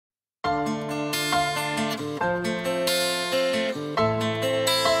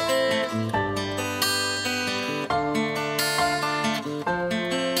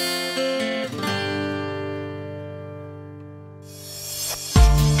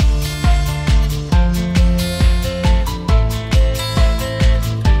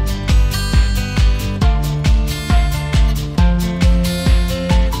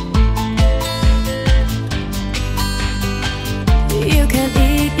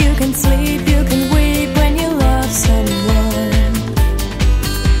Sleep, you can weep when you love someone.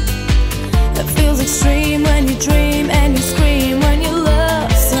 It feels extreme when you dream and you scream when you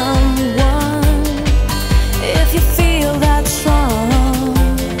love someone. If you feel that strong,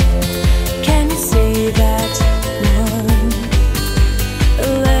 can you see that one?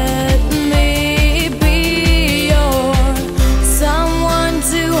 Let me be your someone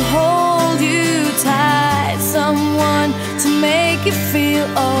to hold you tight, someone to make you feel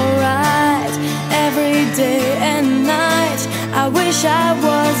alright every day and night. I wish I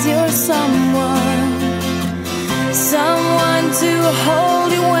was your someone, someone to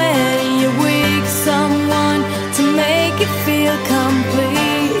hold you when you're weak, someone to make you feel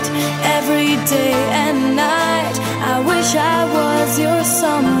complete every day and night. I wish I was your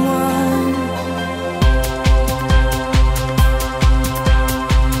someone.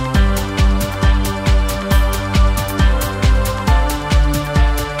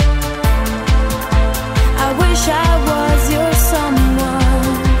 I was your someone.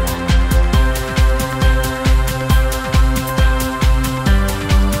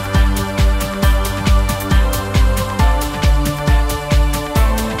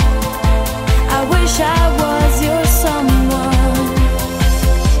 I wish I was your someone.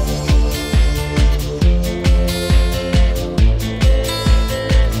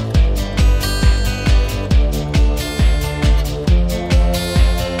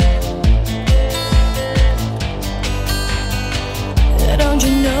 Don't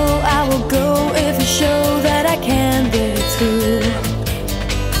you know I will go if you show that I can be true?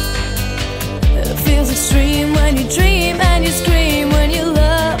 It feels extreme when you dream and you scream when you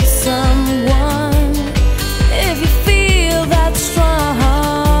love someone. If you feel that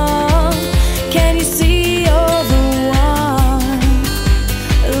strong, can you see you're the one?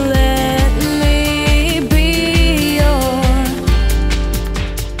 Let me be your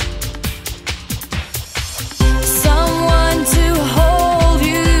someone to hold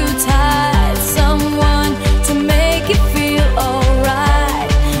you tight, someone to make you feel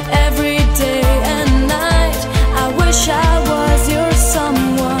alright every day and night. I wish I was your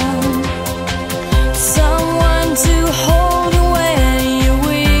someone, someone to hold you when you're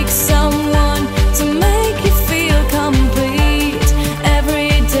weak, someone to make you feel complete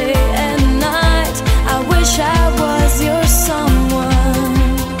every day and night. I wish I was your someone,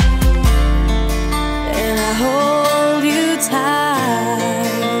 and I hold you tight.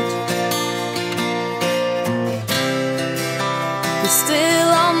 You're still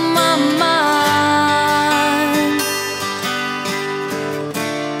on my mind,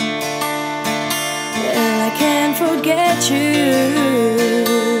 and I can't forget you.